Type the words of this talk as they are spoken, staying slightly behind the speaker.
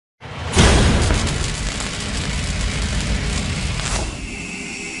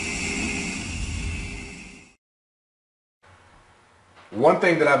One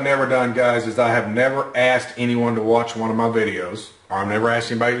thing that I've never done, guys, is I have never asked anyone to watch one of my videos, or I've never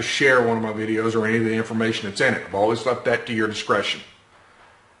asked anybody to share one of my videos or any of the information that's in it. I've always left that to your discretion.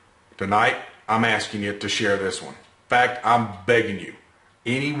 Tonight, I'm asking you to share this one. In fact, I'm begging you,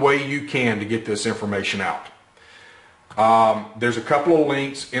 any way you can to get this information out. There's a couple of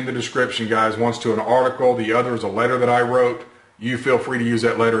links in the description, guys. One's to an article, the other is a letter that I wrote. You feel free to use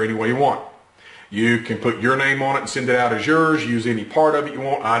that letter any way you want. You can put your name on it and send it out as yours. Use any part of it you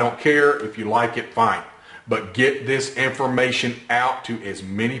want. I don't care. If you like it, fine. But get this information out to as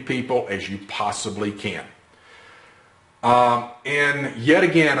many people as you possibly can. And yet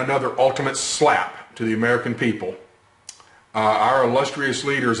again, another ultimate slap to the American people. Our illustrious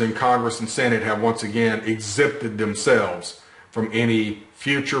leaders in Congress and Senate have once again exempted themselves from any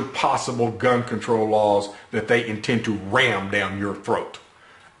future possible gun control laws that they intend to ram down your throat.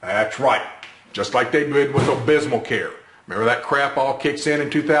 That's right. Just like they did with Obamacare. Remember that crap all kicks in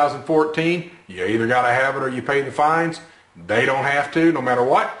 2014? You either got to have it or you pay the fines. They don't have to, no matter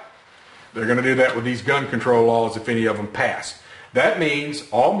what. They're going to do that with these gun control laws if any of them pass. That means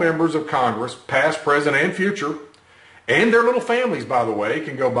all members of Congress, past, present, and future, and their little families, by the way,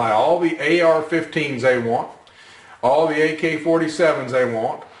 can go buy all the AR-15s they want, all the AK-47s they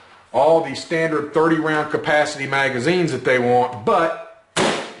want, all the standard 30-round capacity magazines that they want, but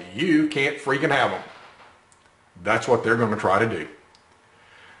you can't freaking have them. That's what they're going to try to do.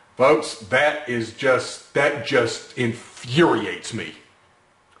 Folks, that just infuriates me.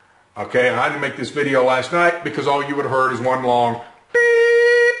 Okay, and I didn't make this video last night because all you would have heard is one long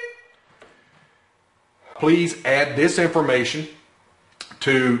beep. Please add this information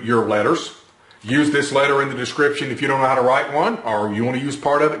to your letters. Use this letter in the description if you don't know how to write one, or you want to use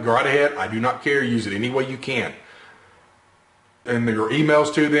part of it, go right ahead. I do not care. Use it any way you can. In your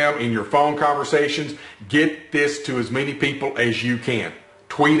emails to them, in your phone conversations, get this to as many people as you can.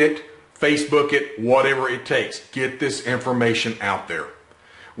 Tweet it, Facebook it, whatever it takes. Get this information out there.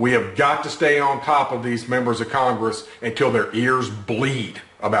 We have got to stay on top of these members of Congress until their ears bleed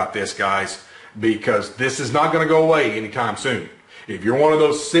about this, guys, because this is not going to go away anytime soon. If you're one of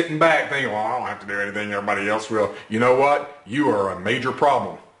those sitting back thinking, well, I don't have to do anything, everybody else will, you know what? You are a major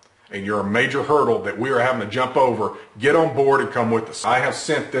problem, and you're a major hurdle that we are having to jump over. Get on board and come with us. I have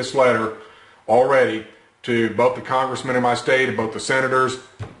sent this letter already to both the congressmen in my state and both the senators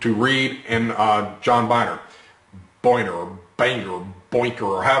to Reed and John Boehner, or Banger, Boinker,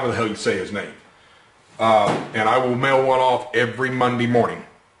 or however the hell you say his name. And I will mail one off every Monday morning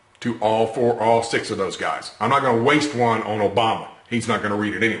to all six of those guys. I'm not going to waste one on Obama. He's not going to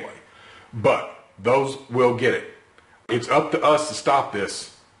read it anyway. But those will get it. It's up to us to stop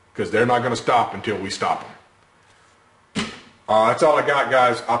this, because they're not going to stop until we stop them. That's all I got,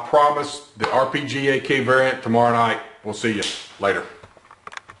 guys. I promise the RPG AK variant tomorrow night. We'll see you later.